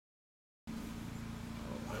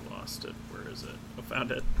lost it. Where is it? I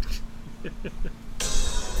found it.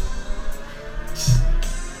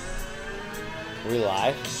 Are we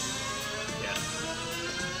live? Yeah.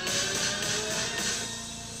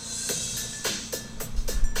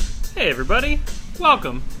 Hey everybody,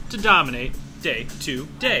 welcome to Dominate Day 2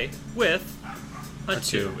 Day with a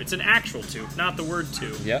 2. It's an actual 2, not the word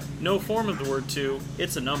 2. Yep. No form of the word 2,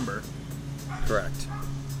 it's a number. Correct.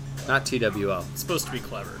 Not TWO. It's supposed to be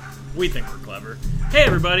clever. We think we're clever. Hey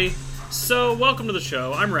everybody, so welcome to the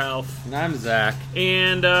show. I'm Ralph. And I'm Zach.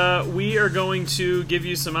 And we are going to give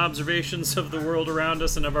you some observations of the world around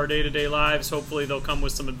us and of our day-to-day lives. Hopefully they'll come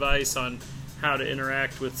with some advice on how to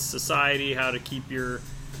interact with society, how to keep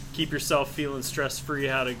yourself feeling stress-free,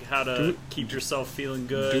 how to keep yourself feeling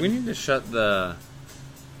good. Do we need to shut the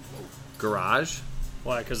garage?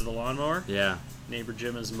 Why, because of the lawnmower? Yeah. Neighbor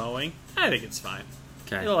Jim is mowing? I think it's fine.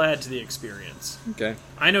 Okay. It'll add to the experience. Okay.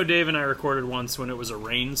 I know Dave and I recorded once when it was a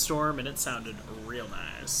rainstorm, and it sounded real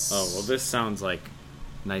nice. Oh, well, this sounds like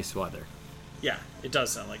nice weather. Yeah, it does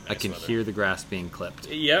sound like nice I can weather. hear the grass being clipped.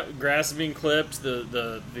 Yep, grass is being clipped.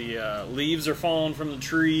 The leaves are falling from the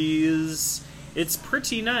trees. It's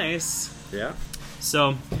pretty nice. Yeah. So,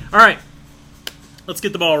 all right, let's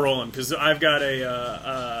get the ball rolling because I've got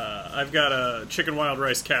a chicken wild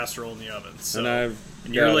rice casserole in the oven. So,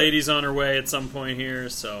 and your lady's on her way at some point here.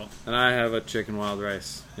 So, and I have a chicken wild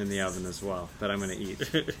rice in the oven as well that I'm going to eat.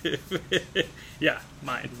 Yeah,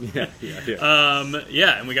 mine. Yeah.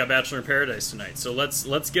 Yeah, and we got Bachelor in Paradise tonight. So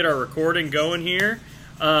let's get our recording going here.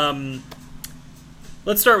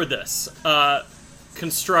 Let's start with this.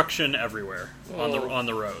 Construction everywhere on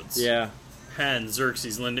the roads. Yeah. Penn,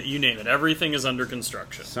 Xerxes, Linda, you name it. Everything is under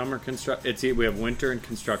construction. Summer construction. We have winter and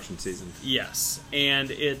construction season. Yes,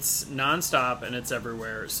 and it's nonstop and it's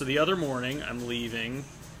everywhere. So the other morning, I'm leaving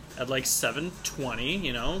at like 7:20.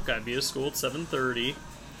 You know, gotta be at school at 7:30,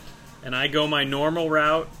 and I go my normal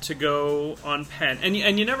route to go on Penn. And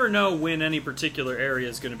you never know when any particular area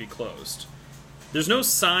is going to be closed. There's no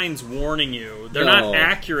signs warning you. They're not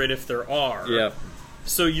accurate if there are. Yep.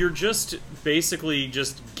 So you're just basically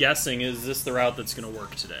just guessing, is this the route that's going to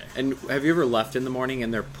work today? And have you ever left in the morning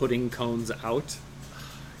and they're putting cones out?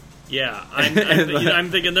 Yeah. I'm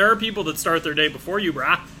thinking there are people that start their day before you,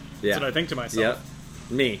 brah. Yeah. That's what I think to myself. Yep.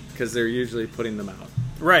 Me, because they're usually putting them out.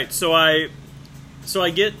 Right. So I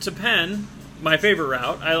get to Penn, my favorite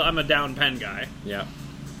route. I'm a down Penn guy. Yeah.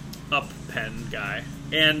 Up Penn guy.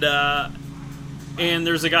 And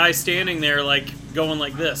there's a guy standing there, like, going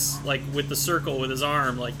like this, like, with the circle with his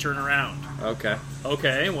arm, like, turn around. Okay.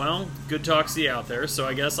 Okay, well, good talk see out there, so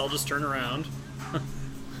I guess I'll just turn around.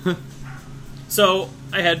 So,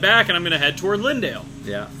 I head back, and I'm going to head toward Lindale.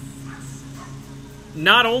 Yeah.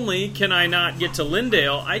 Not only can I not get to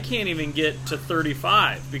Lindale, I can't even get to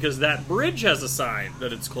 35, because that bridge has a sign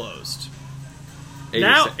that it's closed.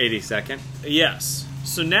 82nd? Yes.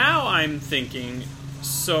 So now I'm thinking...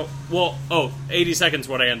 80 seconds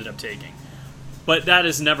what I ended up taking. But that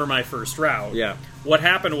is never my first route. Yeah. What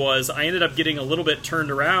happened was I ended up getting a little bit turned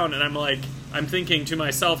around, and I'm thinking to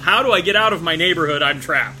myself, how do I get out of my neighborhood? I'm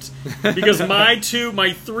trapped. Because my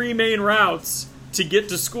 3 main routes to get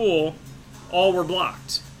to school all were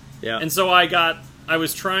blocked. Yeah. And so I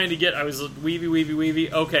was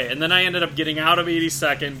weavy. Okay, and then I ended up getting out of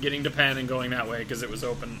 82nd, getting to Penn, and going that way because it was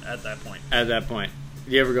open at that point. At that point.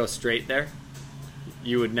 You ever go straight there?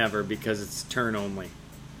 You would never, because it's turn only.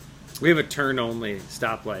 We have a turn only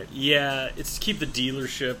stoplight. Yeah, it's to keep the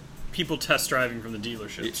dealership, people test driving from the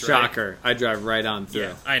dealerships. Shocker. Right? I drive right on through.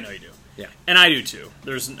 Yeah, I know you do. Yeah. And I do too.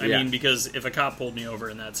 I mean, because if a cop pulled me over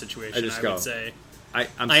in that situation, I would say, I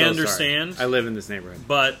understand. Sorry. I live in this neighborhood.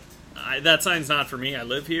 But that sign's not for me. I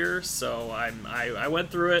live here, so I went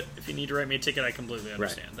through it. If you need to write me a ticket, I completely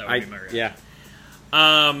understand. Right. That would be my reaction. Yeah.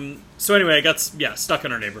 So anyway, I got stuck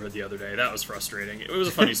in our neighborhood the other day. That was frustrating. It was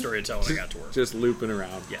a funny story to tell when I got to work. Just looping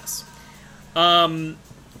around. Yes. I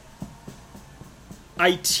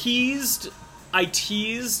teased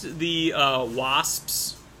the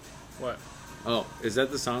Wasps. What? Oh, is that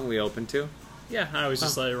the song we opened to? Yeah, I always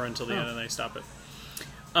just let it run until the end and I stop it.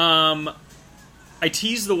 I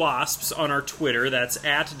teased the Wasps on our Twitter. That's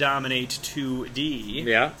 @Dominate2D.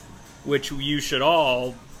 Yeah. Which you should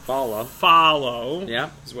all follow. Yeah.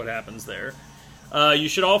 Is what happens there. You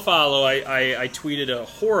should all follow. I tweeted a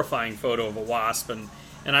horrifying photo of a wasp, and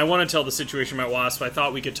I want to tell the situation about wasps. I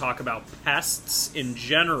thought we could talk about pests in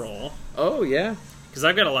general. Oh, yeah. Because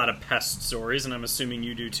I've got a lot of pest stories, and I'm assuming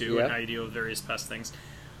you do too, Yeah. and how you deal with various pest things.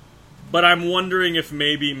 But I'm wondering if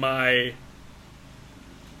maybe my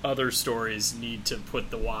other stories need to put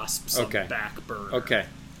the wasps on the back burner. Okay.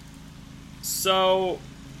 So,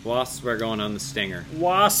 Wasps are going on the stinger.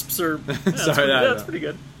 Wasps are... Yeah, Sorry, that's pretty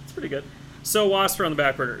good. It's pretty good. So wasps are on the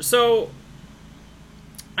back burner. So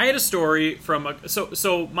I had a story from...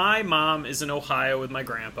 So my mom is in Ohio with my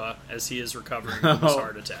grandpa as he is recovering from his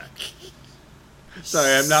heart attack.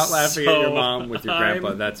 Sorry, I'm not laughing at your mom with your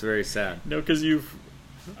grandpa. That's very sad. No, because you've...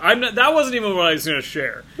 that wasn't even what I was going to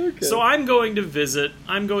share. Okay. So I'm going to visit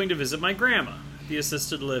my grandma, the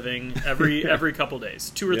assisted living, every couple days,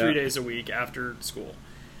 2 or 3 days a week after school.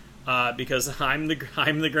 Because I'm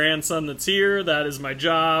the grandson that's here. That is my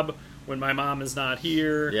job when my mom is not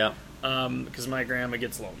here. Yeah. Because my grandma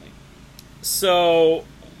gets lonely. So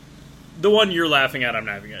the one you're laughing at, I'm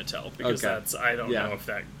not even going to tell because that's I don't know if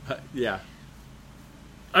that. Yeah.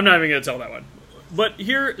 I'm not even going to tell that one. But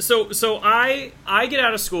here, so I get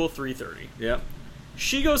out of school at 3:30. Yep.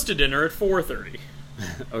 She goes to dinner at 4:30.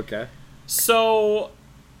 Okay. So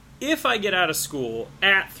if I get out of school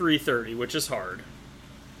at 3:30, which is hard,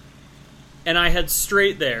 and I head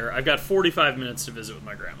straight there, I've got 45 minutes to visit with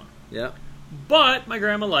my grandma. Yep. But my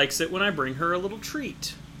grandma likes it when I bring her a little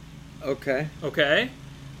treat. Okay. Okay?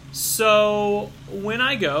 So when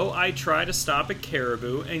I go, I try to stop at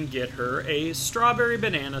Caribou and get her a strawberry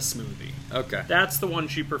banana smoothie. Okay. That's the one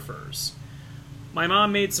she prefers. My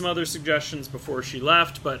mom made some other suggestions before she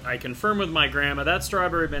left, but I confirmed with my grandma that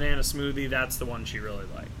strawberry banana smoothie, that's the one she really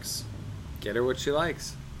likes. Get her what she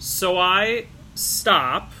likes. So I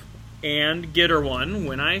stop and get her one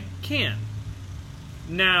when I can.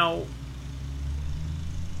 Now,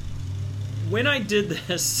 when I did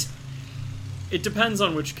this, it depends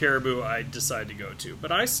on which Caribou I decide to go to.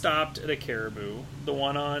 But I stopped at a Caribou, the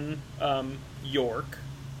one on York,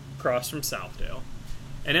 across from Southdale.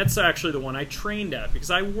 And it's actually the one I trained at,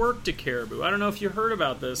 because I worked at Caribou. I don't know if you heard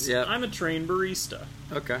about this. Yep. I'm a trained barista.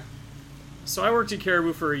 Okay. So I worked at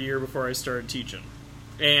Caribou for a year before I started teaching.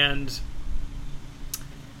 And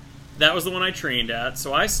that was the one I trained at.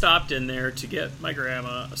 So I stopped in there to get my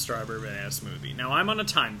grandma a strawberry banana smoothie. Now I'm on a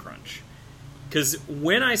time crunch, because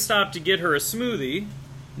when I stopped to get her a smoothie,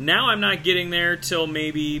 now I'm not getting there till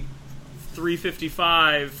maybe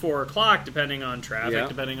 3:55, 4 o'clock, depending on traffic,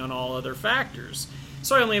 depending on all other factors.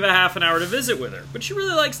 So I only have a half an hour to visit with her. But she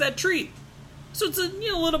really likes that treat. So it's a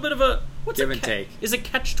little bit of a... Give and take. Is it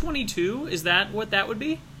catch-22? Is that what that would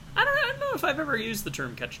be? I don't know if I've ever used the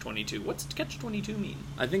term catch-22. What's catch-22 mean?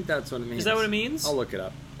 I think that's what it means. Is that what it means? I'll look it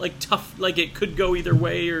up. Like tough, like it could go either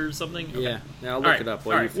way or something? Okay. Yeah, I'll look it up.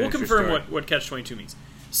 All right, we'll confirm what catch-22 means.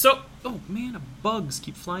 So, oh man, bugs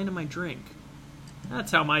keep flying in my drink.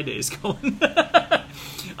 That's how my day's going.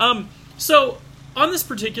 So, on this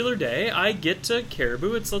particular day, I get to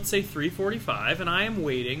Caribou. It's, let's say, 3:45, and I am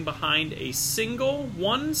waiting behind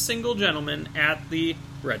one single gentleman at the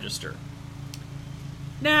register.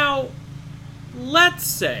 Now, let's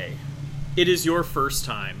say it is your first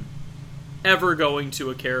time ever going to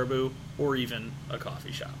a Caribou or even a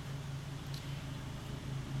coffee shop.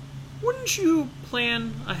 Wouldn't you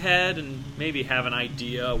plan ahead and maybe have an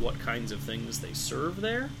idea what kinds of things they serve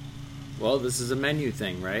there? Well, this is a menu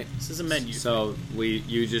thing, right? This is a menu. So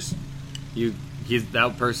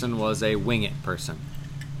that person was a wing it person.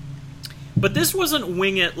 But this wasn't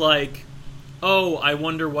wing it like, oh, I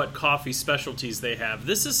wonder what coffee specialties they have.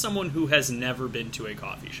 This is someone who has never been to a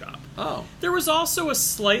coffee shop. Oh. There was also a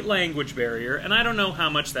slight language barrier, and I don't know how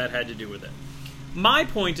much that had to do with it. My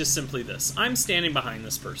point is simply this. I'm standing behind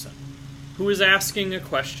this person who is asking a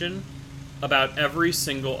question about every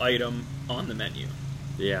single item on the menu.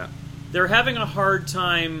 Yeah. They're having a hard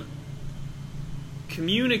time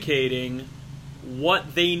communicating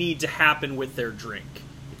what they need to happen with their drink.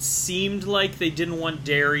 It seemed like they didn't want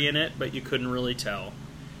dairy in it, but you couldn't really tell.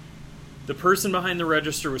 The person behind the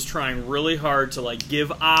register was trying really hard to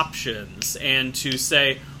give options and to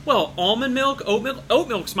say, well, almond milk, oat milk. Oat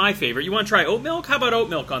milk's my favorite. You want to try oat milk? How about oat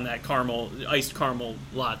milk on that iced caramel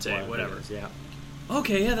latte, whatever. Yeah.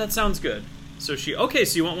 Okay, yeah, that sounds good. So so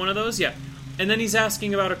you want one of those? Yeah. And then he's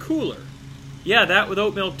asking about a cooler. Yeah, that with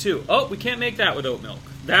oat milk too. Oh, we can't make that with oat milk.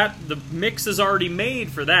 The mix is already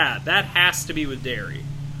made for that. That has to be with dairy.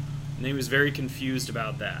 And he was very confused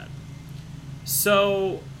about that.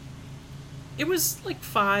 So it was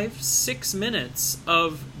 5-6 minutes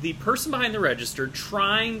of the person behind the register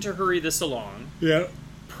trying to hurry this along. Yeah.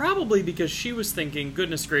 Probably because she was thinking,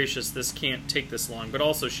 goodness gracious, this can't take this long, but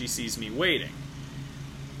also she sees me waiting.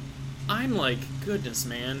 I'm like, goodness,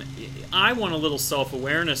 man, I want a little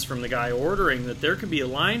self-awareness from the guy ordering that there could be a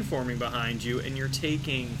line forming behind you and you're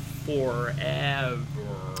taking forever.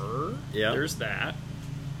 Yeah. There's that.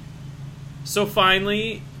 So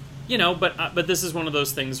finally, but this is one of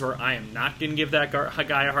those things where I am not going to give that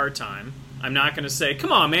guy a hard time. I'm not going to say,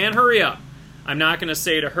 come on, man, hurry up. I'm not going to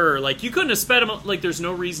say to her, like, you couldn't have sped him. Like, there's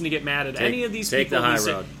no reason to get mad at any of these take people. the high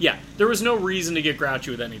road. Yeah, there was no reason to get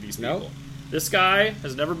grouchy with any of these people. Nope. This guy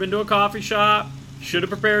has never been to a coffee shop. Should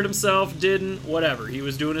have prepared himself. Didn't. Whatever. He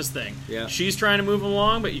was doing his thing. Yeah. She's trying to move him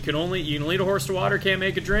along, but you can lead a horse to water. Can't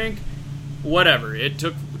make a drink. Whatever. It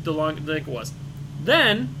took the long like it was.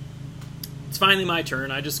 Then it's finally my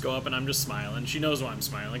turn. I just go up and I'm just smiling. She knows why I'm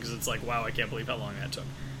smiling because it's like, wow, I can't believe how long that took.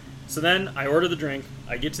 So then I order the drink.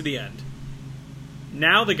 I get to the end.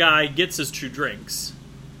 Now the guy gets his 2 drinks.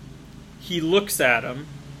 He looks at them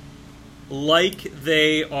like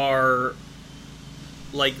they are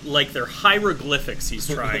like they're hieroglyphics he's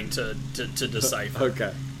trying to decipher.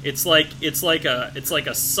 Okay. It's like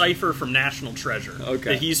a cipher from National Treasure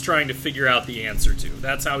Okay. that he's trying to figure out the answer to.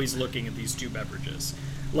 That's how he's looking at these 2 beverages.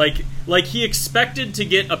 Like he expected to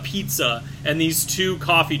get a pizza and these 2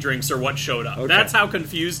 coffee drinks are what showed up. Okay. That's how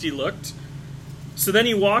confused he looked. So then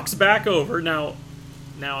he walks back over. Now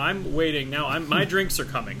I'm waiting. Now my drinks are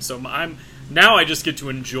coming. So now I just get to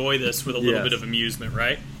enjoy this with a little Yes. bit of amusement,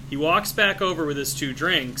 right? He walks back over with his 2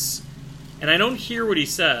 drinks, and I don't hear what he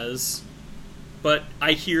says, but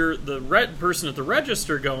I hear the person at the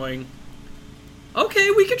register going,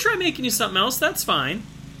 "Okay, we could try making you something else. That's fine."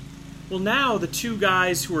 Well, now the 2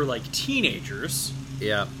 guys who are like teenagers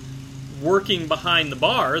Yeah. working behind the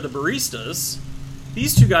bar, the baristas,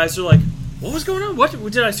 these 2 guys are like, "What was going on? What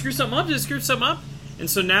did I screw something up? Did I screw something up?" And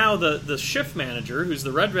so now the shift manager, who's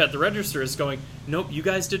the red at the register, is going, "Nope, you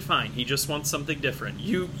guys did fine. He just wants something different.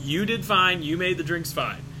 You did fine. You made the drinks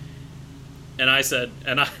fine." And I said,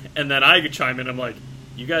 and then I chime in. I'm like,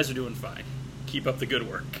 "You guys are doing fine. Keep up the good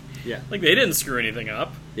work." Yeah. Like they didn't screw anything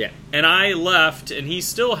up. Yeah. And I left, and he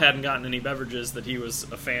still hadn't gotten any beverages that he was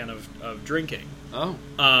a fan of drinking. Oh.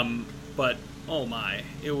 But oh my,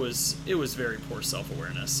 it was very poor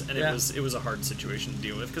self-awareness, and Yeah. it was a hard situation to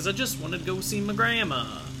deal with because I just wanted to go see my grandma.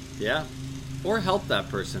 Yeah. Or help that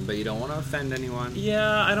person, but you don't want to offend anyone.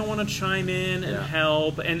 Yeah, I don't want to chime in and Yeah.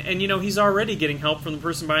 help, and he's already getting help from the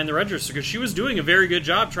person behind the register because she was doing a very good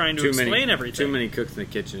job trying to explain everything. Too many cooks in the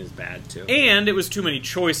kitchen is bad too. And it was too many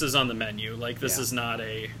choices on the menu. Like this Yeah. is not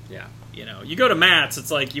a. Yeah. You go to Matt's,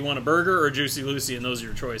 it's like you want a burger or a Juicy Lucy, and those are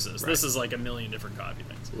your choices. Right. This is like a million different coffee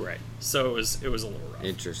things. Right. So it was a little rough.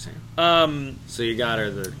 Interesting. Um, So you got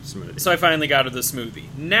her the smoothie. so I finally got her the smoothie.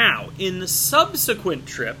 Now, in the subsequent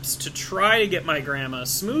trips to try to get my grandma a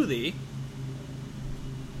smoothie,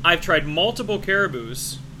 I've tried multiple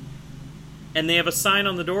Caribous, and they have a sign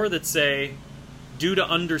on the door that say, "Due to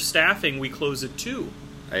understaffing, we close at 2."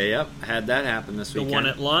 Yep, had that happen this The weekend. one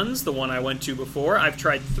at Lund's, the one I went to before. I've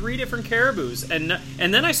tried 3 different Caribous,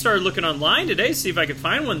 and then I started looking online today to see if I could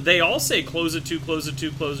find one. They all say close at 2, close at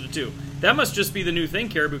 2, close at 2. That must just be the new thing.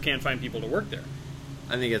 Caribou can't find people to work there.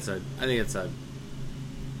 I think it's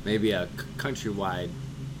maybe a countrywide.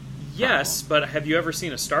 Yes, but have you ever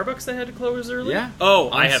seen a Starbucks that had to close early? Yeah. Oh,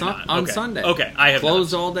 On I have Sun- not. on Okay. Sunday. Okay, I have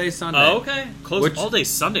Closed not. all day Sunday. Oh, okay. Closed Which- all day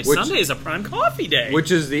Sunday. which- Sunday is a prime coffee day.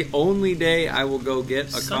 Which is the only day I will go get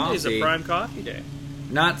a Sunday's coffee. a prime coffee day.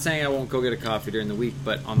 Not saying I won't go get a coffee during the week,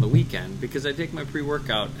 but on the weekend because I take my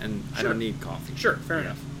pre-workout and I Sure. don't need coffee. Sure, fair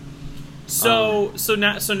enough. So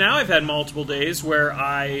now I've had multiple days where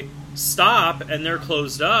I stop and they're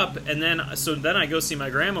closed up, and then I go see my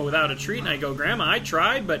grandma without a treat, and I go, "Grandma, I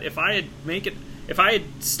tried, but if I had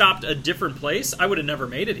stopped a different place, I would have never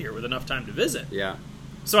made it here with enough time to visit." Yeah.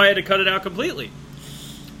 So I had to cut it out completely.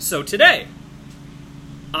 So today,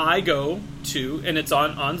 I go to, and it's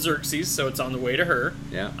on Xerxes, so it's on the way to her.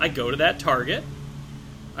 Yeah. I go to that Target.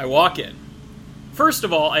 I walk in. First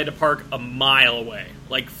of all, I had to park a mile away.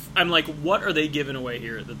 Like, I'm like, what are they giving away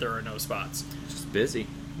here that there are no spots? Just busy.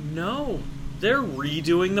 No. They're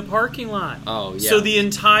redoing the parking lot. Oh, yeah. So the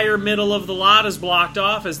entire middle of the lot is blocked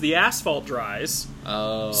off as the asphalt dries.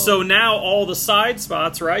 Oh. So now all the side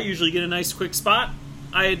spots where I usually get a nice quick spot,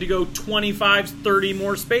 I had to go 25, 30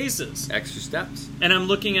 more spaces. Extra steps. And I'm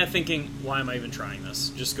looking at thinking, why am I even trying this?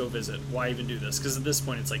 Just go visit. Why even do this? Because at this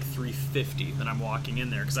point, it's like 3:50 that I'm walking in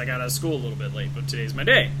there because I got out of school a little bit late, but today's my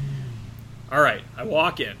day. All right, I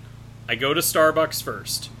walk in. I go to Starbucks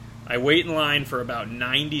first. I wait in line for about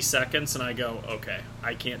 90 seconds, and I go, okay,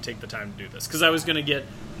 I can't take the time to do this. Because I was going to get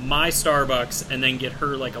my Starbucks and then get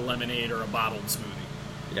her like a lemonade or a bottled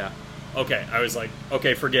smoothie. Yeah. Okay, I was like,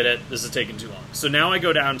 okay, forget it. This is taking too long. So now I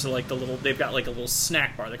go down to like they've got like a little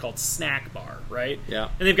snack bar. They call it Snack Bar, right? Yeah.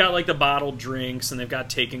 And they've got like the bottled drinks, and they've got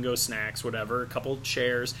take and go snacks, whatever, a couple of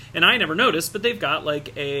chairs. And I never noticed, but they've got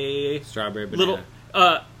like a Strawberry banana.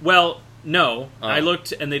 little, no, Oh. I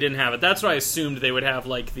looked and they didn't have it. That's what I assumed they would have,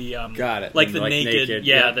 like the Got it. like the Like naked, naked,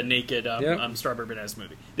 yeah, yep. the naked Yep. strawberry banana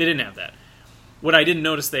smoothie. They didn't have that. what I didn't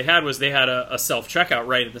notice they had was they had a self-checkout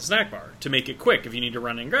right at the snack bar to make it quick if you need to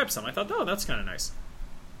run in and grab some. I thought, oh, that's kind of nice.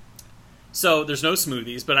 So there's no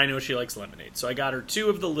smoothies, but I know she likes lemonade. So I got her 2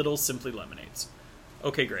 of the little Simply Lemonades.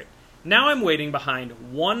 Okay, great. Now I'm waiting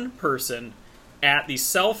behind one person at the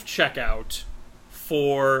self-checkout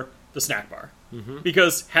for the snack bar.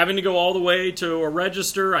 Because having to go all the way to a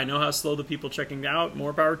register, I know how slow the people checking out.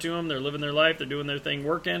 More power to them. They're living their life. They're doing their thing,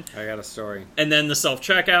 working. I got a story. And then the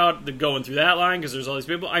self-checkout, the going through that line because there's all these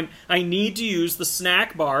people. I need to use the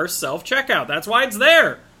snack bar self-checkout. That's why it's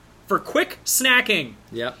there. For quick snacking.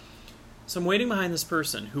 Yep. So I'm waiting behind this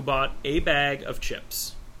person who bought a bag of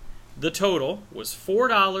chips. The total was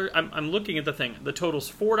 $4. I'm looking at the thing. The total's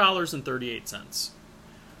 $4.38.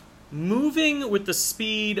 Moving with the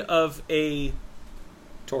speed of a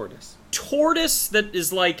tortoise that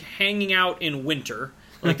is like hanging out in winter.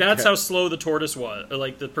 Like that's how slow the tortoise was, or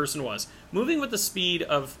like the person was. Moving with the speed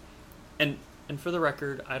of, and for the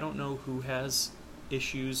record, I don't know who has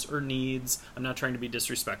issues or needs. I'm not trying to be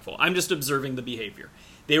disrespectful. I'm just observing the behavior.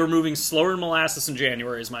 They were moving slower than molasses in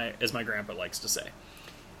January, as my grandpa likes to say.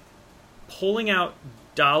 Pulling out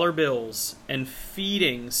dollar bills and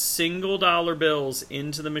feeding single dollar bills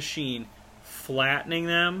into the machine, flattening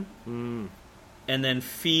them, and then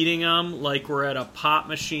feeding them like we're at a pop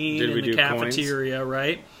machine in the cafeteria, coins?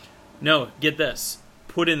 Right? No, get this.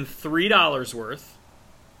 Put in $3 worth,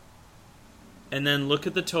 and then look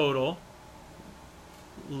at the total.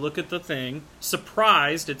 Look at the thing.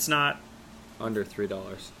 Surprised it's not under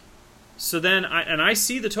 $3. So then, I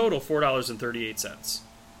see the total, $4.38.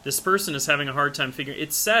 This person is having a hard time figuring.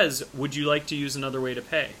 It says, would you like to use another way to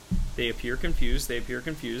pay? They appear confused.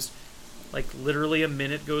 Like literally a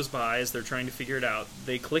minute goes by as they're trying to figure it out.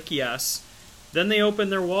 They click yes. Then they open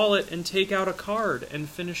their wallet and take out a card and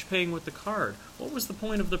finish paying with the card. What was the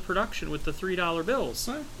point of the production with the $3 bills?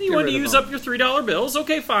 You want to use up your $3 bills?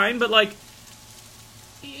 Okay, fine, but like...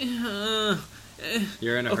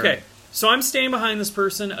 You're in a hurry. Okay, so I'm staying behind this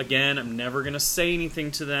person. Again, I'm never going to say anything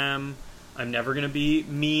to them. I'm never going to be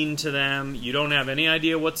mean to them. You don't have any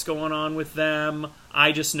idea what's going on with them.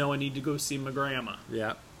 I just know I need to go see my grandma.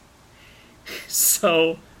 Yeah.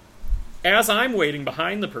 So, as I'm waiting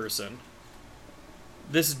behind the person,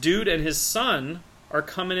 this dude and his son are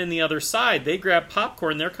coming in the other side. They grab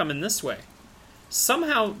popcorn. They're coming this way.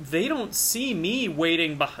 Somehow, they don't see me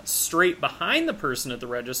waiting straight behind the person at the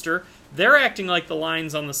register. They're acting like the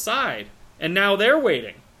line's on the side. And now they're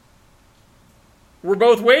waiting. We're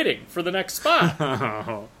both waiting for the next spot.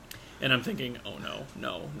 And I'm thinking, oh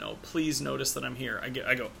no, please notice that I'm here. I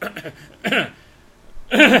go,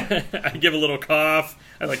 I give a little cough.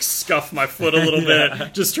 I like scuff my foot a little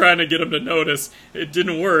bit, just trying to get him to notice. It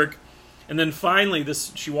didn't work. And then finally,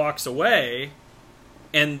 she walks away,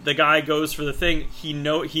 and the guy goes for the thing.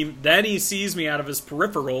 Then he sees me out of his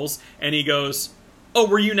peripherals, and he goes, "Oh,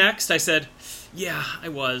 were you next?" I said, "Yeah, I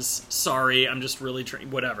was. Sorry, I'm just really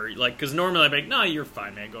whatever." Like, because normally I'm like, "No, you're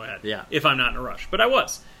fine, man. Go ahead." Yeah. If I'm not in a rush, but I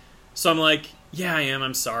was. So I'm like, "Yeah, I am.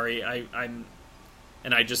 I'm sorry. I'm,"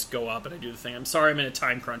 and I just go up and I do the thing. "I'm sorry. I'm in a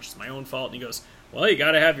time crunch. It's my own fault." And he goes, "Well, you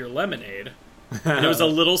got to have your lemonade." And it was a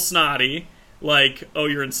little snotty, like, "Oh,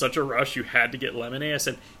 you're in such a rush. You had to get lemonade." I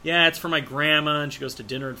said, "Yeah, it's for my grandma, and she goes to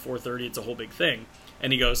dinner at 4:30. It's a whole big thing."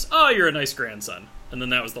 And he goes, "Oh, you're a nice grandson." And then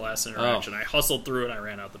that was the last interaction. I hustled through and I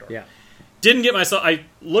ran out the door. Yeah. Didn't get myself... I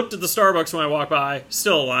looked at the Starbucks when I walked by.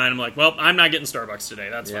 Still a line. I'm like, well, I'm not getting Starbucks today.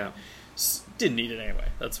 That's fine. Didn't need it anyway.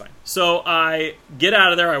 That's fine. So I get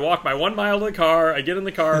out of there. I walk by 1 mile to the car. I get in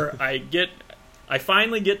the car. I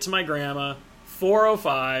finally get to my grandma.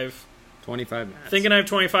 4:05. 25 minutes. Thinking I have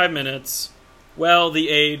 25 minutes. Well, the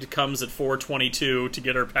aide comes at 4:22 to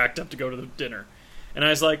get her packed up to go to the dinner. And I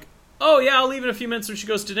was like, "Oh, yeah, I'll leave in a few minutes when she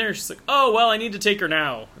goes to dinner." She's like, "Oh, well, I need to take her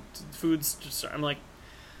now. Food's just..." I'm like,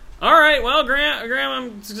 "All right, well, Grandma,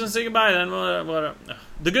 I'm just going to say goodbye then." What?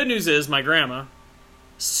 The good news is my grandma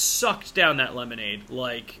sucked down that lemonade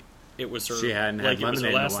like it was her, she hadn't like had it was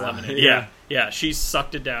her lemonade last in a while. lemonade. Yeah, she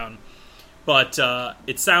sucked it down. But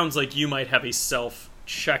it sounds like you might have a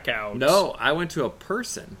self-checkout. No, I went to a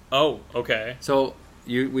person. Oh, okay. So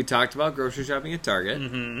we talked about grocery shopping at Target.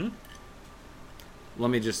 Mm-hmm. Let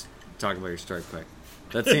me just talk about your story quick.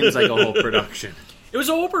 That seems like a whole production. It was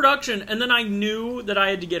a whole production, and then I knew that I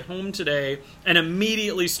had to get home today and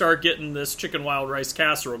immediately start getting this chicken wild rice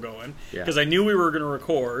casserole going, because I knew we were going to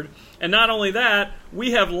record. And not only that,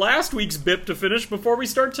 we have last week's BIP to finish before we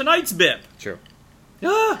start tonight's BIP. True.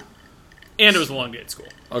 Ah! And it was a long day at school.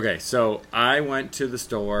 Okay, so I went to the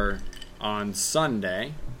store on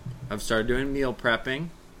Sunday. I've started doing meal prepping.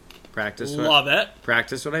 Love it.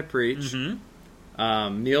 Practice what I preach.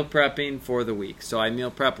 Mm-hmm. Meal prepping for the week. So I meal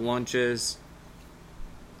prep lunches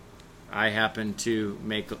I happened to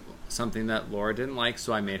make something that Laura didn't like,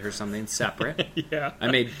 so I made her something separate. Yeah. I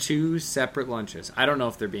made 2 separate lunches. I don't know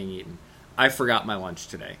if they're being eaten. I forgot my lunch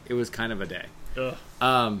today. It was kind of a day.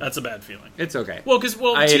 Ugh. That's a bad feeling. It's okay. Well,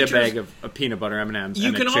 I ate a teachers- bag of peanut butter M&Ms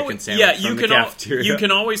and a chicken always, sandwich from the cafeteria. You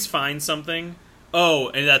can always find something. Oh,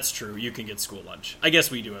 and that's true. You can get school lunch. I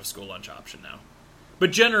guess we do have school lunch option now.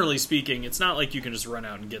 But generally speaking, it's not like you can just run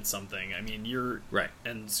out and get something. I mean, you're... Right.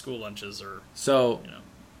 And school lunches are... So, you know.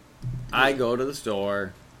 I go to the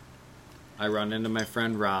store. I run into my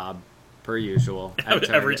friend Rob, per usual.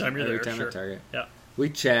 Every time you're there, Every time sure. at Target. Yeah. We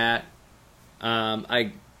chat.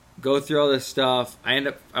 I go through all this stuff.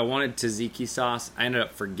 I wanted tzatziki sauce. I ended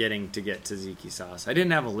up forgetting to get tzatziki sauce. I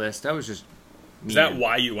didn't have a list. I was just... Is that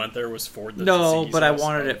why you went there, was for the No, tzatziki but I sauce?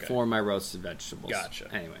 wanted it Okay. for my roasted vegetables.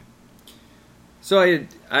 Gotcha. Anyway. So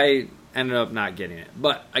I ended up not getting it.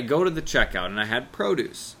 But I go to the checkout, and I had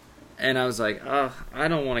produce. And I was like, oh, I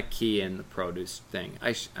don't want to key in the produce thing.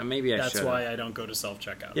 Maybe I should. That's why I don't go to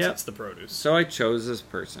self-checkouts. Yep. It's the produce. So I chose this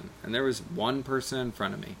person. And there was one person in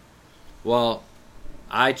front of me. Well,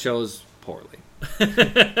 I chose poorly.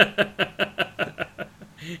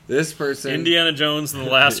 This person... Indiana Jones and the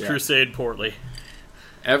Last Yeah. Crusade poorly.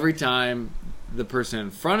 Every time the person in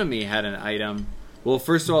front of me had an item... Well,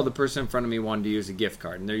 first of all, the person in front of me wanted to use a gift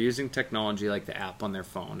card. And they're using technology like the app on their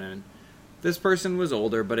phone. And this person was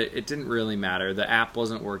older, but it didn't really matter. The app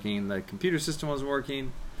wasn't working. The computer system wasn't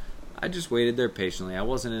working. I just waited there patiently. I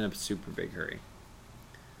wasn't in a super big hurry.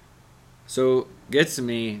 So, gets to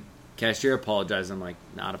me. Cashier apologized. I'm like,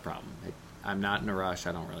 not a problem. I'm not in a rush.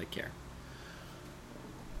 I don't really care.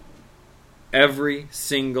 Every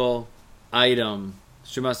single item,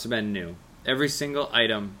 she must have been new. Every single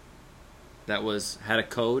item that had a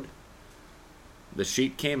code, the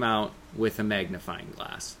sheet came out with a magnifying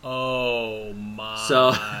glass. Oh my! So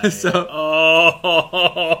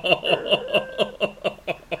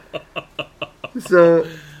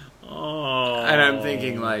and I'm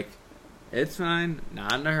thinking like, it's fine,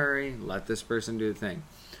 not in a hurry. Let this person do the thing.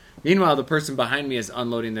 Meanwhile, the person behind me is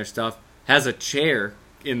unloading their stuff, has a chair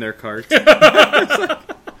in their cart.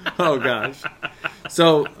 Oh gosh!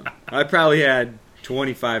 So I probably had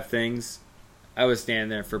 25 things. I was standing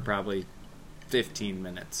there for probably 15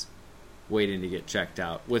 minutes waiting to get checked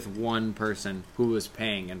out with one person who was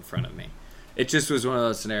paying in front of me. It just was one of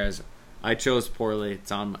those scenarios. I chose poorly.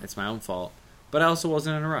 It's my own fault. But I also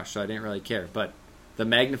wasn't in a rush, so I didn't really care. But the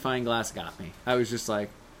magnifying glass got me. I was just like,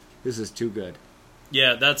 this is too good.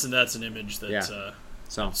 Yeah, that's an image that's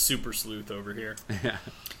So super sleuth over here. yeah.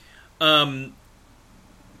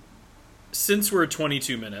 Since we're at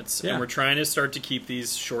 22 minutes Yeah. and we're trying to start to keep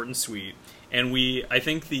these short and sweet, and I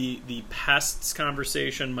think the pests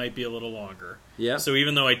conversation might be a little longer. Yeah. So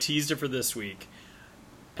even though I teased it for this week,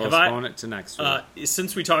 Postpone it to next week.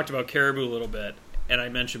 since we talked about Caribou a little bit, and I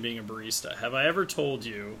mentioned being a barista, have I ever told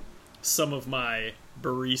you some of my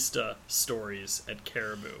barista stories at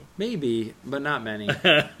Caribou? Maybe, but not many.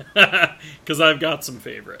 Because I've got some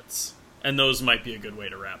favorites. And those might be a good way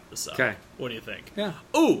to wrap this up. Okay. What do you think? Yeah.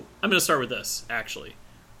 Ooh, I'm going to start with this, actually.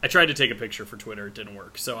 I tried to take a picture for Twitter. It didn't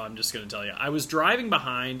work. So I'm just going to tell you. I was driving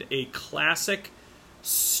behind a classic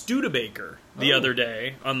Studebaker the other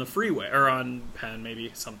day on the freeway. Or on Penn,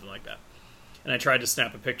 maybe, something like that. And I tried to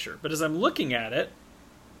snap a picture. But as I'm looking at it,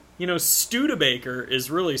 Studebaker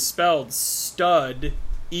is really spelled Stud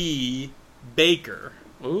E Baker.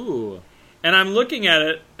 Ooh. And I'm looking at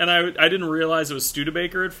it, and I didn't realize it was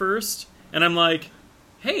Studebaker at first. And I'm like,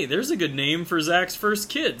 hey, there's a good name for Zach's first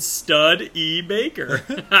kid, Stud E. Baker.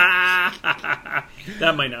 That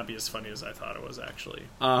might not be as funny as I thought it was, actually.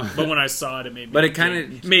 But when I saw it, it made me. But it kind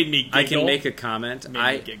of made me giggle. I can make a comment.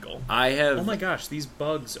 Made me giggle. I have. Oh my gosh, these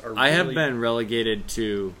bugs are. I have really... been relegated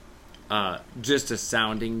to just a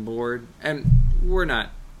sounding board, and we're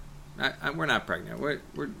not. We're not pregnant. We're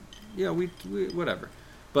we whatever.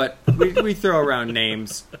 But we throw around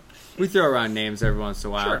names. We throw around names every once in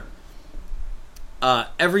a while. Sure.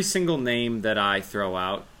 Every single name that I throw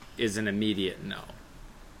out is an immediate no.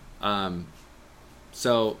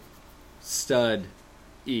 So, Stud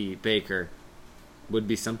E. Baker would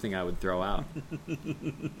be something I would throw out.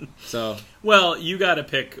 So, well, you got to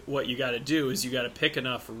pick. What you got to do is you got to pick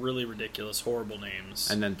enough really ridiculous, horrible names,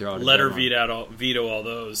 and then throw out. Let her veto all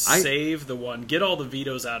those. Save the one. Get all the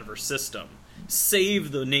vetoes out of her system.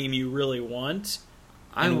 Save the name you really want,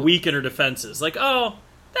 and weaken her defenses. Like, oh,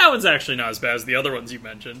 that one's actually not as bad as the other ones you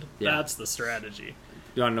mentioned. Yeah. That's the strategy.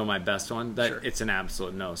 You want to know my best one? Sure. It's an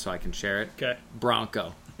absolute no, so I can share it. Okay.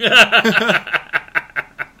 Bronco.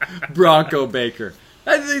 Bronco Baker.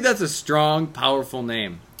 I think that's a strong, powerful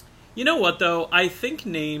name. You know what, though? I think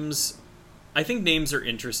names I think names are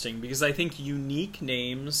interesting because I think unique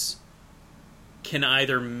names can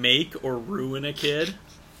either make or ruin a kid.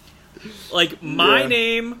 Like, my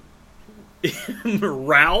name,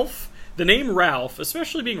 Ralph, the name Ralph,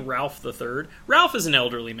 especially being Ralph the Third, Ralph is an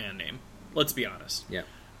elderly man name. Let's be honest. Yeah.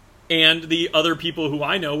 And the other people who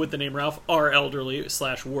I know with the name Ralph are elderly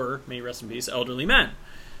 / were, may he rest in peace, elderly men.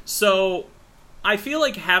 So I feel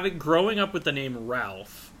like growing up with the name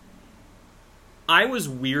Ralph, I was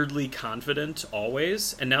weirdly confident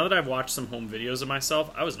always, and now that I've watched some home videos of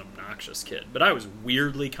myself, I was an obnoxious kid, but I was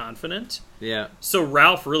weirdly confident. Yeah. So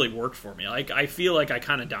Ralph really worked for me. Like, I feel like I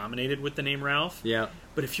kind of dominated with the name Ralph. Yeah.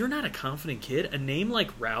 But if you're not a confident kid, a name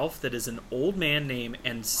like Ralph that is an old man name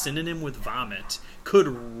and synonym with vomit could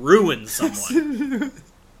ruin someone.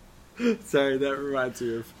 Sorry, that reminds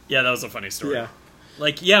me of... Yeah, that was a funny story. Yeah.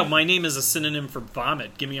 Like, yeah, my name is a synonym for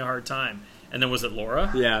vomit. Give me a hard time. And then was it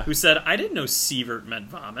Laura? Yeah. Who said, I didn't know Sievert meant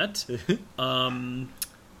vomit.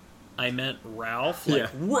 I meant Ralph. Like,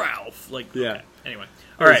 Ralph. Like, yeah. Okay. Anyway.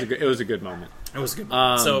 All right. It was a good moment. It was a good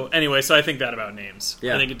moment. So, anyway, so I think that about names.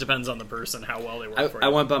 Yeah. I think it depends on the person, how well they work for you. I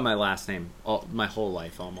went by my last name my whole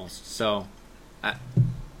life, almost. So,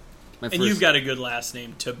 you've got a good last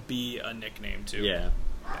name to be a nickname, too. Yeah.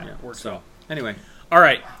 Works well. Anyway. All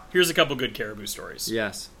right. Here's a couple good Caribou stories.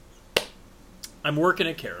 Yes. I'm working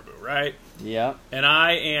at Caribou, right? Yeah. And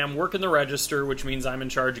I am working the register, which means I'm in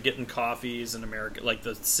charge of getting coffees and like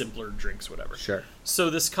the simpler drinks, whatever. Sure. So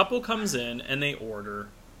this couple comes in and they order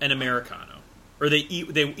an Americano. Or they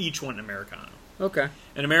each want an Americano. Okay.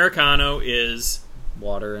 An Americano is...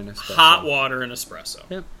 water and espresso. Hot water and espresso.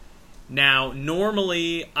 Yep. Now,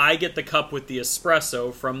 normally, I get the cup with the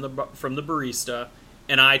espresso from the barista,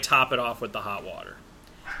 and I top it off with the hot water.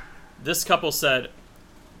 This couple said,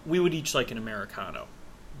 we would each like an Americano,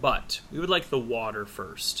 but we would like the water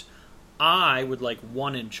first. I would like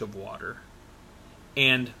 1 inch of water,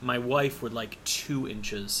 and my wife would like 2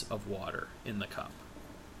 inches of water in the cup.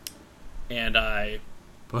 And I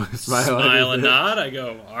smile and nod. I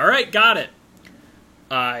go, all right, got it.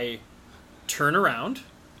 I turn around,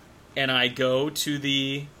 and I go to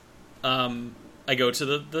the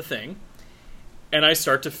thing, and I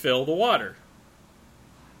start to fill the water.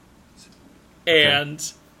 Okay.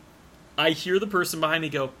 And I hear the person behind me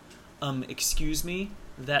go, excuse me,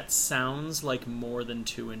 that sounds like more than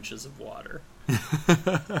 2 inches of water.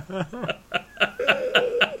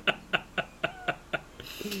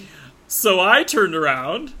 So I turned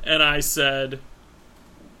around and I said,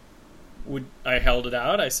 I held it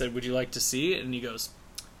out. I said, would you like to see it? And he goes,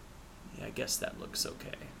 yeah, I guess that looks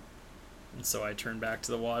okay. And so I turned back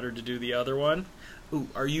to the water to do the other one. Ooh,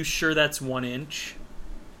 are you sure that's 1 inch?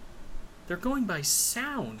 They're going by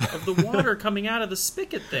sound of the water coming out of the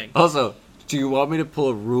spigot thing. Also, do you want me to pull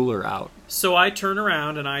a ruler out? So I turn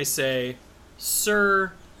around and I say,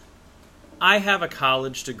 sir, I have a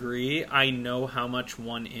college degree. I know how much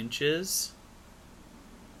 1 inch is.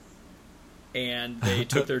 And they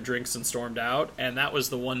took their drinks and stormed out. And that was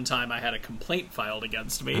the one time I had a complaint filed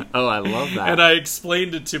against me. Oh, I love that. And I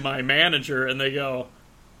explained it to my manager, and they go,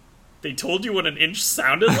 they told you what 1 inch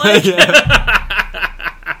sounded like?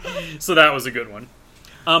 So that was a good one.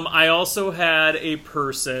 I also had a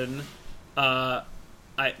person,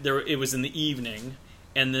 it was in the evening,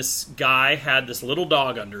 and this guy had this little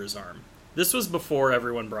dog under his arm. This was before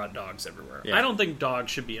everyone brought dogs everywhere. Yeah. I don't think dogs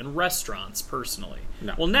should be in restaurants, personally.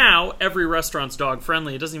 No. Well, now, every restaurant's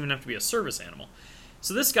dog-friendly. It doesn't even have to be a service animal.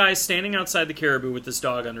 So this guy's standing outside the Caribou with this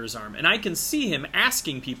dog under his arm, and I can see him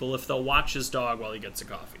asking people if they'll watch his dog while he gets a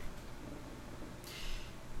coffee.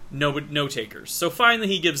 No takers. So finally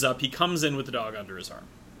he gives up. He comes in with the dog under his arm.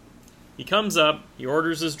 He comes up, he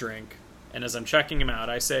orders his drink, and as I'm checking him out,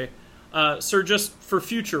 I say, sir, just for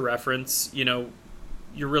future reference,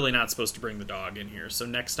 you're really not supposed to bring the dog in here, so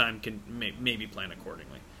next time can maybe plan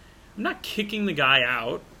accordingly. I'm not kicking the guy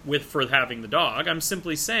out for having the dog. I'm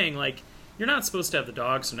simply saying, you're not supposed to have the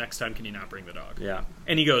dog, so next time can you not bring the dog? Yeah.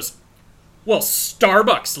 And he goes, well,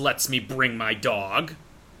 Starbucks lets me bring my dog.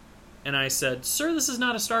 And I said, sir, this is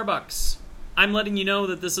not a Starbucks. I'm letting you know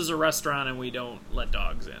that this is a restaurant and we don't let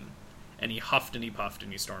dogs in. And he huffed and he puffed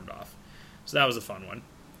and he stormed off. So that was a fun one.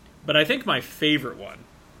 But I think my favorite one,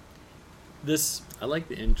 I like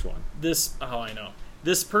the inch one. I know.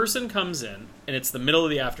 This person comes in, and it's the middle of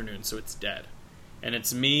the afternoon, so it's dead. And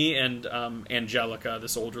it's me and Angelica,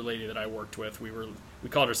 this older lady that I worked with. We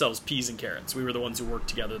called ourselves peas and carrots. We were the ones who worked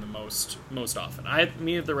together the most often.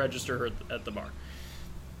 Me at the register, her at the bar.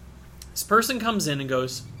 This person comes in and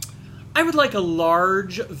goes, I would like a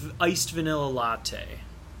large iced vanilla latte,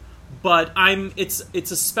 but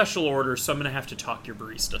it's a special order, so I'm going to have to talk your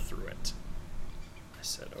barista through it. I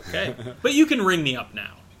said, okay. But you can ring me up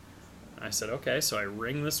now. I said, okay. So I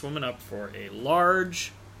ring this woman up for a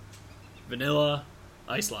large vanilla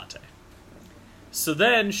iced latte. So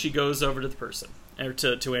then she goes over to the person, or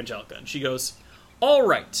to Angelica, and she goes, all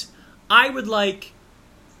right, I would like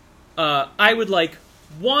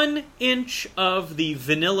 1 inch of the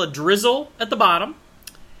vanilla drizzle at the bottom.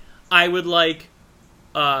 I would like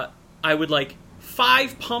 5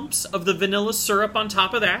 pumps of the vanilla syrup on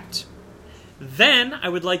top of that. Then I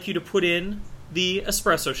would like you to put in the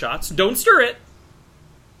espresso shots. Don't stir it.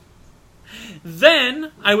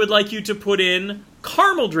 Then I would like you to put in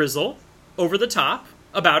caramel drizzle over the top,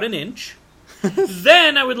 about 1 inch.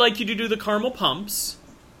 Then I would like you to do the caramel pumps.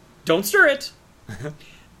 Don't stir it.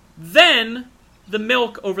 Then the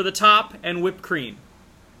milk over the top and whipped cream.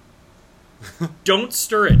 Don't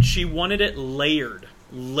stir it. She wanted it layered.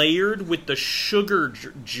 Layered with the sugar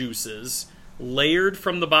juices. Layered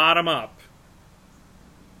from the bottom up.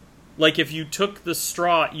 Like if you took the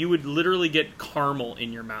straw, you would literally get caramel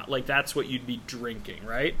in your mouth. Like that's what you'd be drinking,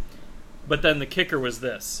 right? But then the kicker was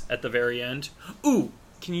this at the very end. Ooh,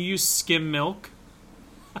 can you use skim milk?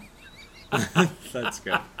 That's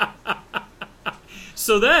good.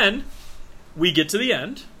 So then we get to the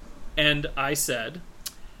end, and I said,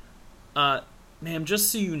 ma'am,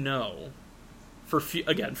 just so you know, for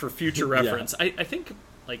future reference, yeah. I think,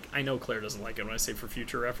 like, I know Claire doesn't like it when I say for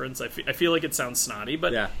future reference. I feel like it sounds snotty,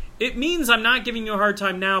 but yeah. It means I'm not giving you a hard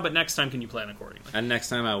time now, but next time can you plan accordingly? And next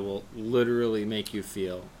time I will literally make you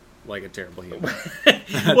feel like a terrible human.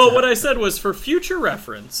 Well, what I said was for future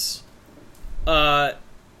reference, all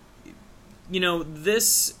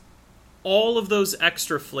of those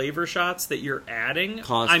extra flavor shots that you're adding,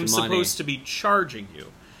 I'm supposed to be charging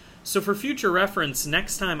you. So for future reference,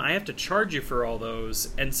 next time I have to charge you for all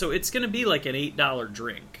those, and so it's going to be like an $8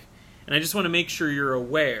 drink. And I just want to make sure you're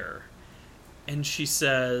aware. And she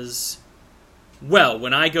says, well,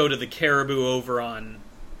 when I go to the Caribou over on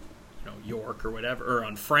York or whatever, or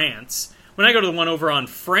on France, when I go to the one over on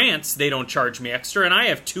France, they don't charge me extra, and I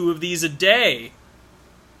have 2 of these a day.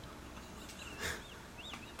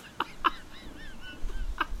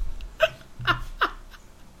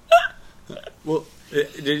 Well,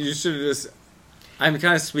 you should have just... I'm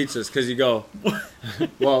kind of speechless because you go,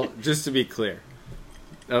 well, just to be clear,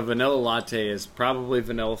 a vanilla latte is probably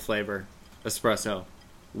vanilla flavor, espresso,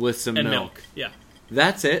 with some milk. Yeah.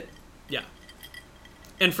 That's it? Yeah.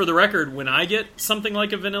 And for the record, when I get something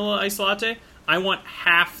like a vanilla iced latte, I want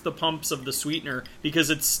half the pumps of the sweetener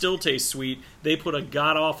because it still tastes sweet. They put a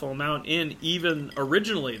god-awful amount in, even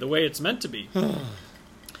originally, the way it's meant to be.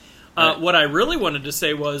 What I really wanted to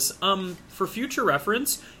say was, for future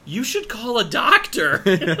reference, you should call a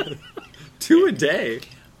doctor. 2 a day.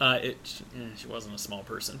 She wasn't a small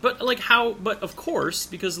person. But, but of course,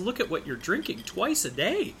 because look at what you're drinking. Twice a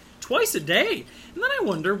day. And then I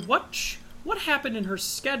wonder, what happened in her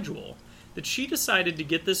schedule that she decided to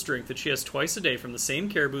get this drink that she has twice a day from the same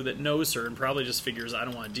Caribou that knows her and probably just figures, I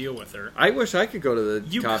don't want to deal with her. I wish I could go to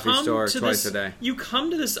the coffee store twice a day. You come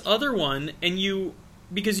to this other one, and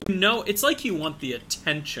because it's like you want the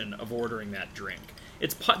attention of ordering that drink.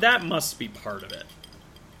 That must be part of it.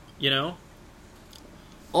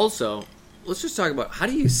 Also, let's just talk about how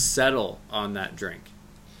do you settle on that drink?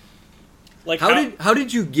 Like how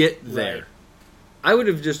did you get there? Right. I would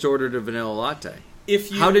have just ordered a vanilla latte.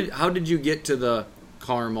 How did you get to the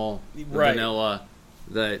caramel, the vanilla?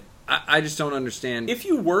 I just don't understand. If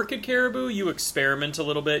you work at Caribou, you experiment a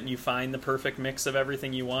little bit and you find the perfect mix of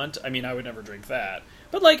everything you want. I mean, I would never drink that.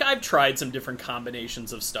 But, I've tried some different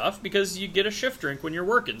combinations of stuff because you get a shift drink when you're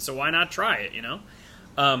working, so why not try it,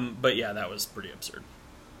 But, yeah, that was pretty absurd.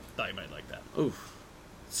 Thought you might like that. Oof.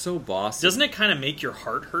 So bossy. Doesn't it kind of make your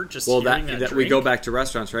heart hurt just hearing that drink? We go back to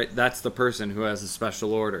restaurants, right? That's the person who has the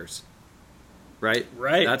special orders. Right?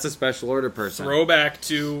 Right. That's a special order person. Throwback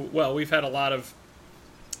to, we've had a lot of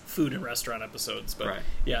food and restaurant episodes, but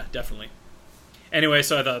yeah, definitely. Anyway,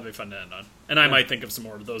 so I thought it'd be fun to end on, and I might think of some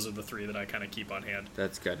more. Those are the 3 that I kind of keep on hand.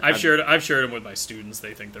 That's good. I've shared them with my students.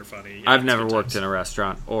 They think they're funny. I've never worked in a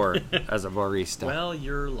restaurant or as a barista. Well,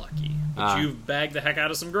 you're lucky. But you've bagged the heck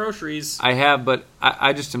out of some groceries. I have, but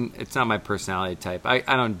I just am, it's not my personality type. I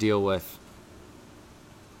don't deal with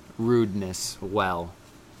rudeness well,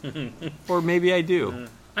 or maybe I do.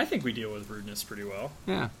 I think we deal with rudeness pretty well.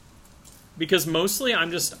 Yeah, because mostly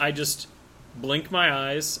I just blink my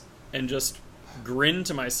eyes and just grin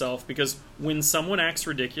to myself, because when someone acts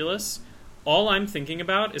ridiculous, all I'm thinking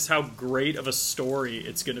about is how great of a story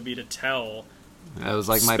it's going to be to tell That was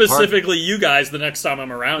like my specifically you guys the next time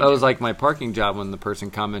I'm around. That was like my parking job when the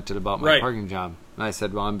person commented about my parking job. And I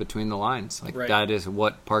said, well, I'm between the lines. Like, that is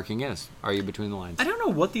what parking is. Are you between the lines? I don't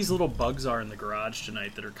know what these little bugs are in the garage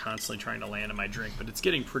tonight that are constantly trying to land in my drink, but it's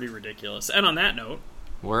getting pretty ridiculous. And on that note,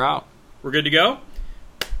 we're out. We're good to go.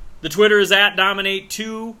 The Twitter is at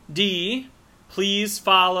Dominate2D. Please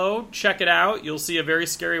follow, check it out. You'll see a very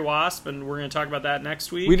scary wasp, and we're going to talk about that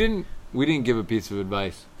next week. We didn't give a piece of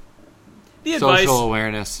advice. The advice, social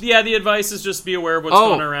awareness. Yeah, the advice is just be aware of what's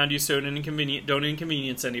going on around you, so don't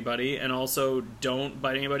inconvenience anybody, and also don't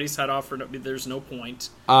bite anybody's head off. There's no point.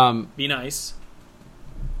 Be nice.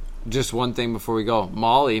 Just one thing before we go,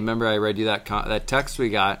 Molly. Remember, I read you that text we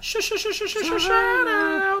got. Shout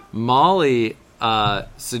out. Molly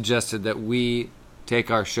suggested that we take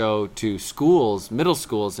our show to schools, middle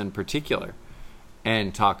schools in particular,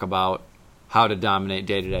 and talk about how to dominate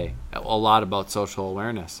day to day. A lot about social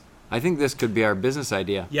awareness. I think this could be our business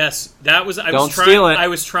idea. Yes, that was. Steal it. I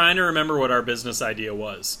was trying to remember what our business idea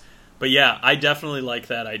was, but yeah, I definitely like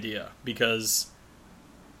that idea because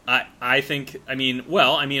I think.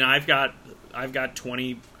 I've got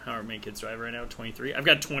 20. How many kids do I have right now? 23. I've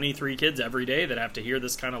got 23 kids every day that have to hear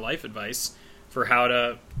this kind of life advice for how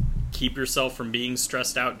to keep yourself from being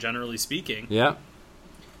stressed out. Generally speaking. Yeah.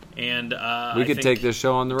 And we could take this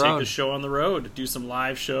show on the road. Take the show on the road. Do some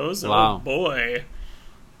live shows. Wow. Oh boy.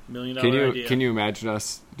 $1 million idea. Can you imagine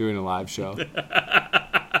us doing a live show?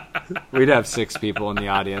 We'd have 6 people in the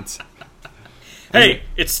audience. Hey,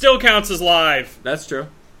 it still counts as live. That's true.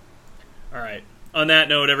 All right. On that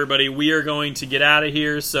note, everybody, we are going to get out of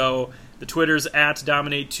here. So the Twitter's at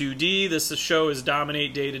Dominate2D. This show is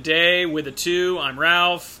Dominate Day to Day with a 2. I'm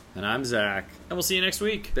Ralph. And I'm Zach. And we'll see you next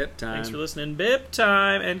week. Bip time. Thanks for listening. Bip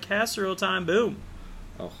time and casserole time. Boom.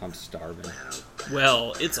 Oh, I'm starving.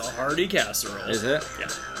 Well, it's a hearty casserole. Is it? Yeah.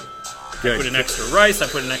 Good. I put an extra rice. I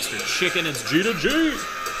put an extra chicken. It's G to G.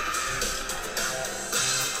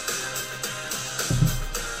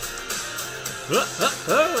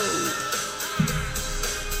 Oh.